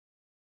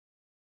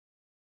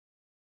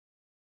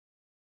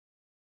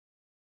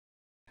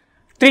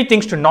Three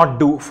things to not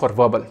do for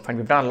verbal. And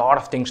we've done a lot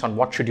of things on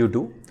what should you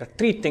do. There are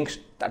three things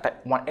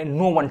that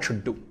no one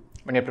should do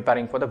when you're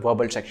preparing for the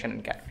verbal section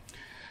in CAT.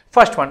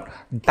 First one,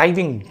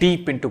 diving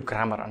deep into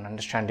grammar and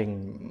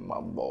understanding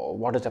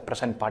what is the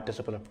present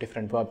participle of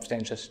different verb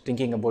tenses,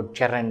 thinking about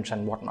gerunds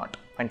and whatnot.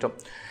 And so,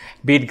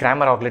 be it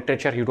grammar or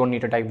literature, you don't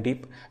need to dive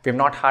deep. We have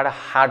not had a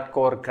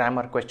hardcore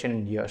grammar question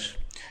in years.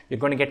 You're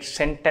going to get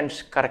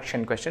sentence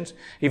correction questions.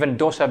 Even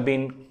those have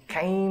been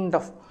kind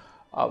of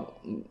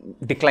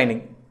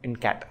declining in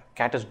CAT.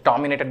 CAT is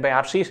dominated by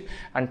RCs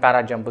and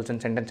para jumbles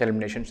and sentence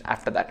eliminations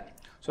after that.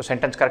 So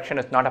sentence correction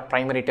is not a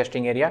primary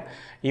testing area.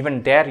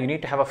 Even there, you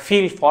need to have a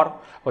feel for,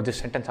 oh, this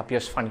sentence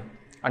appears funny,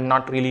 and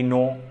not really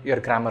know your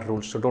grammar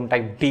rules. So don't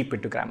dive deep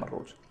into grammar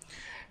rules.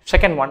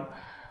 Second one,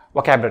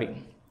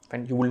 vocabulary.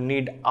 When you will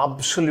need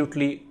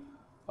absolutely,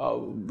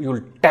 you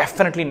will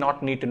definitely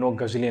not need to know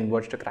gazillion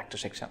words to crack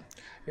this exam.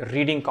 Your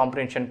reading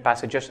comprehension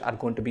passages are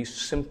going to be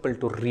simple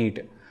to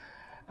read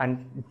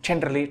and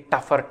generally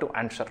tougher to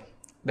answer.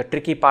 The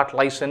tricky part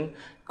lies in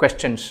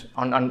questions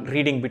on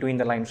reading between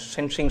the lines,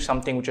 sensing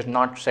something which is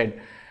not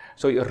said.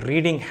 So your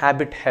reading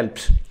habit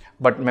helps,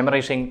 but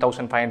memorizing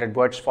 1500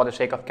 words for the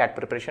sake of CAT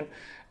preparation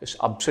is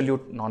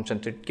absolute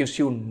nonsense. It gives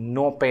you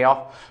no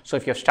payoff. So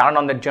if you have started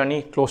on that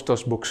journey, close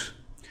those books.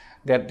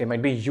 They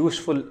might be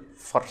useful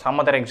for some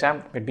other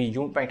exam, maybe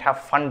you might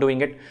have fun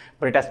doing it,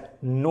 but it has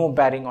no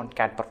bearing on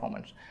CAT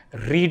performance.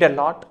 Read a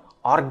lot.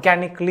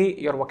 Organically,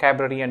 your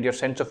vocabulary and your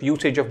sense of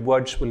usage of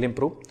words will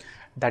improve.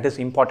 That is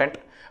important.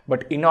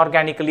 But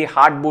inorganically,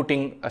 hard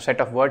booting a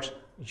set of words,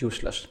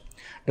 useless.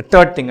 The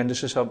third thing, and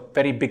this is a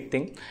very big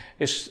thing,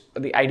 is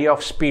the idea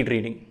of speed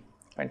reading.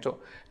 Right? So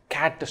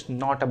CAT is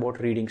not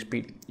about reading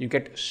speed. You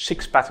get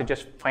 6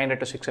 passages, 500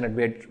 to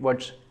 600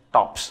 words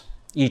tops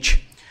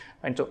each.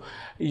 And so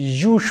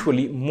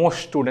usually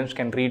most students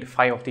can read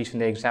 5 of these in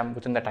the exam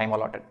within the time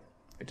allotted.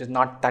 It is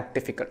not that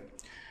difficult.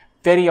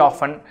 Very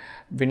often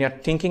when you're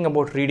thinking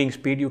about reading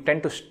speed, you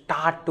tend to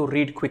start to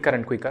read quicker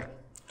and quicker,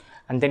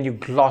 and then you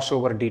gloss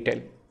over detail.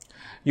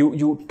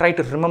 You try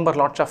to remember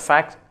lots of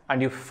facts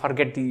and you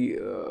forget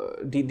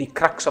the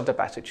crux of the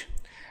passage.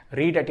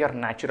 Read at your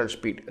natural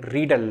speed.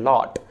 Read a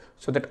lot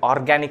so that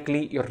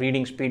organically your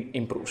reading speed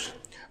improves.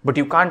 But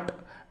you can't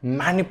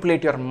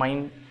manipulate your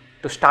mind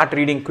to start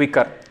reading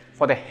quicker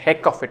for the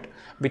heck of it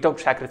without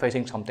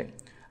sacrificing something.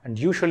 And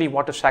usually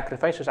what is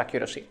sacrificed is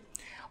accuracy.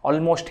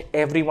 Almost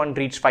everyone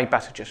reads 5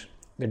 passages.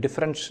 The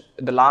difference,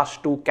 the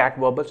last 2 CAT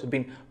verbals have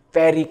been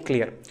very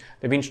clear.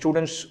 There have been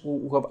students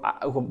who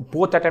have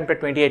both attempted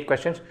 28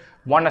 questions.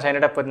 One has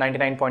ended up with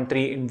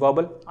 99.3 in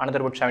verbal,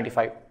 another with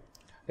 75.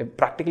 They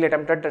practically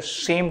attempted the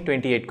same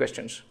 28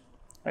 questions.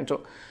 And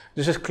so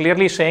this is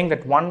clearly saying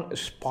that one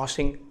is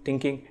pausing,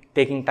 thinking,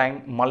 taking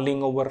time,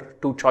 mulling over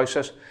 2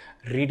 choices,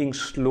 reading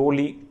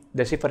slowly,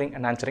 deciphering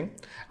and answering.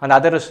 And the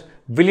other is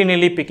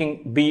willy-nilly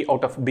picking B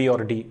out of B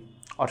or D,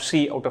 or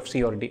C out of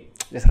C or D.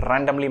 Just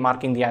randomly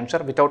marking the answer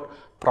without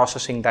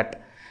processing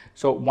that.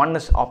 So one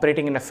is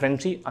operating in a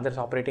frenzy, other is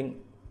operating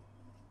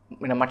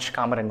in a much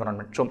calmer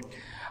environment. So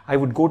I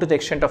would go to the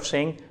extent of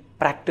saying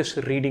practice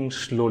reading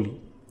slowly.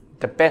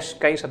 The best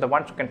guys are the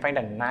ones who can find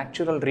a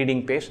natural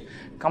reading pace,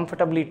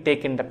 comfortably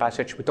take in the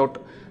passage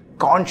without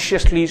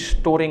consciously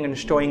storing and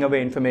stowing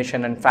away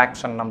information and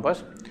facts and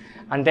numbers,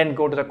 and then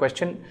go to the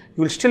question.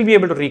 You will still be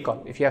able to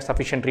recall if you have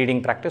sufficient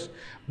reading practice,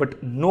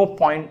 but no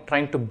point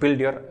trying to build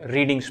your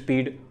reading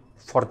speed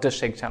for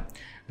this exam.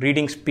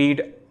 Reading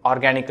speed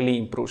organically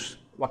improves.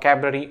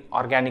 Vocabulary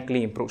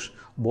organically improves.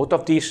 Both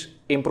of these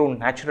improve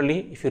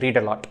naturally if you read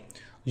a lot.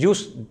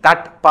 Use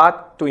that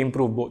path to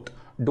improve both.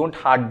 Don't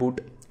hard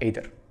boot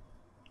either.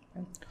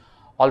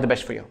 All the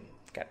best for you.